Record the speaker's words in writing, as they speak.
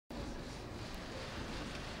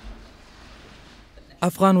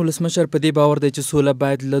افغان ولسمشر په دې باور دی چې سوله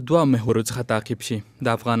باید له دوه محورو څخه تعقیب شي، د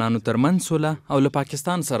افغانانو ترمنځ سوله او له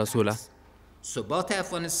پاکستان سره سوله. ثبات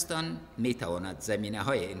افغانستان میتواند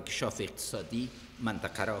زمینه‌های انکشاف اقتصادی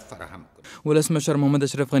منطقه را فراهم کند. ولسمشر محمد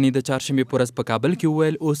اشرف غني د چهارشنبې په ورځ په کابل کې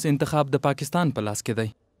وویل اوس انتخاب د پاکستان په لاس کې دی.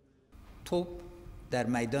 توپ در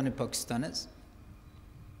میدان پاکستان است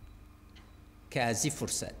که از این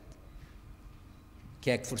فرصت که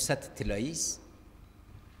یک فرصت طلایی است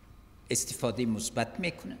استفاده مثبت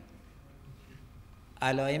میکنه.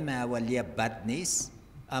 علائم اولیه بد نیست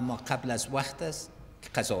اما قبل از وقت است که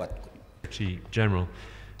قضاوت کنیم.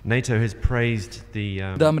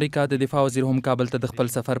 د امریکا د دفاع وزیر هم کابل ته د خپل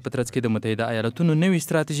سفر په ترڅ کې د متحده ایالاتونو نوې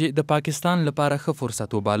ستراتیژي د پاکستان لپاره ښه فرصت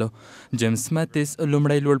وباله. جیمز ماتیس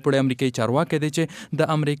لومړی لوړپوړی امریکایي چارواکی دی چې د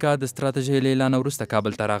امریکا د ستراتیژۍ له اعلان وروسته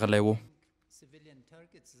کابل ته راغلی و.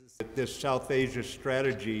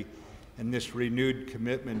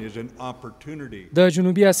 د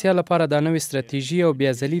جنوبي اسیا لپاره د نوې ستراتیژي او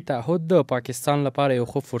بیا ځلي تعهد د پاکستان لپاره یو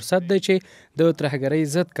ښه فرصت دی چې د ترهګرۍ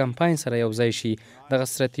ضد کمپاین سره یوځای شي. دغه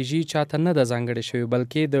ستراتیژي چاته نه ده ځانګړې شوې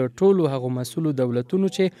بلکې د ټولو هغو مسؤلو دولتونو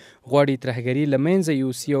چې غواړي ترهګري له منځه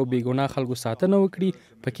یوسي او بېګناه خلکو ساتنه وکړي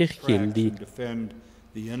پکې ښکېل دي.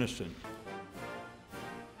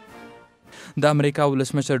 د امریکا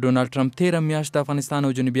ولسمشر ډونالډ ټرمپ تیره میاشت د افغانستان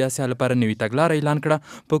او جنوبي اسیا لپاره نوې تګلاره اعلان کړه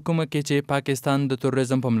په کومه کې چې پاکستان د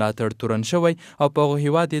تروریزم په ملاتړ تورن شوی او په هغه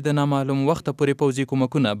هیواد یې د نامعلوم وخته پورې پوځي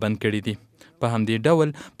کومکونه بند کړي دي. په همدې ډول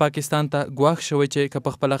پاکستان ته ګواښ شوی چې که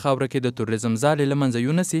په خپله خاوره کې د تروریزم ځالې له منځه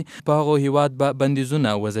یونسي په هغه هیواد به بندیزونه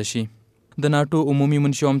وضع شي. د ناټو عمومي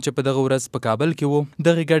منشي هم چې په دغه ورځ په کابل کې و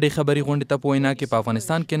دغې ګډې خبري غونډې ته په وینا کې په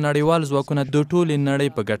افغانستان کې نړیوال ځواکونه د ټولې نړۍ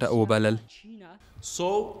په ګټه وبلل. So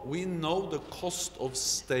we know the cost of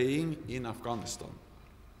staying in Afghanistan.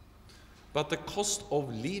 But the cost of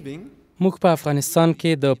leaving موږ په افغانستان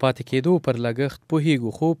کې د پاتې کېدو پر لګښت پوهیږو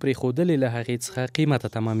خو پرېښودلې له هغې څخه قیمته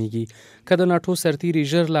تمامیږي. که د ناټو سرتیري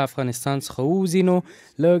ژر له افغانستان څخه ووځي نو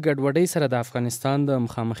له ګډوډۍ سره د افغانستان د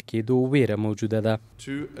مخامخ کېدو ویره موجوده ده.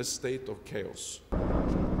 to a state of chaos.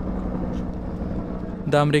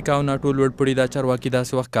 د امریکا او ناټو لوړپوړي دا چارواکي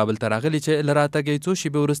داسې وخت کابل ته راغلي چې له راتګ څو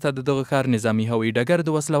شېبې وروسته د دغه ښار نظامي هوایي ډګر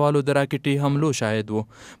د وسلوالو د راکټي حملو شاهد و.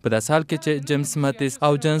 په داسې حال کې چې جیمز ماتیس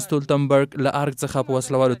او جن ستولتنبرګ له ارګ څخه په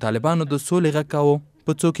وسلوالو طالبانو د سولې غږ کاوه،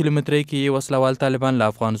 په څو کیلومترۍ کې یې وسلوال طالبان له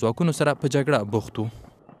افغان ځواکونو سره په جګړه بوخت وو.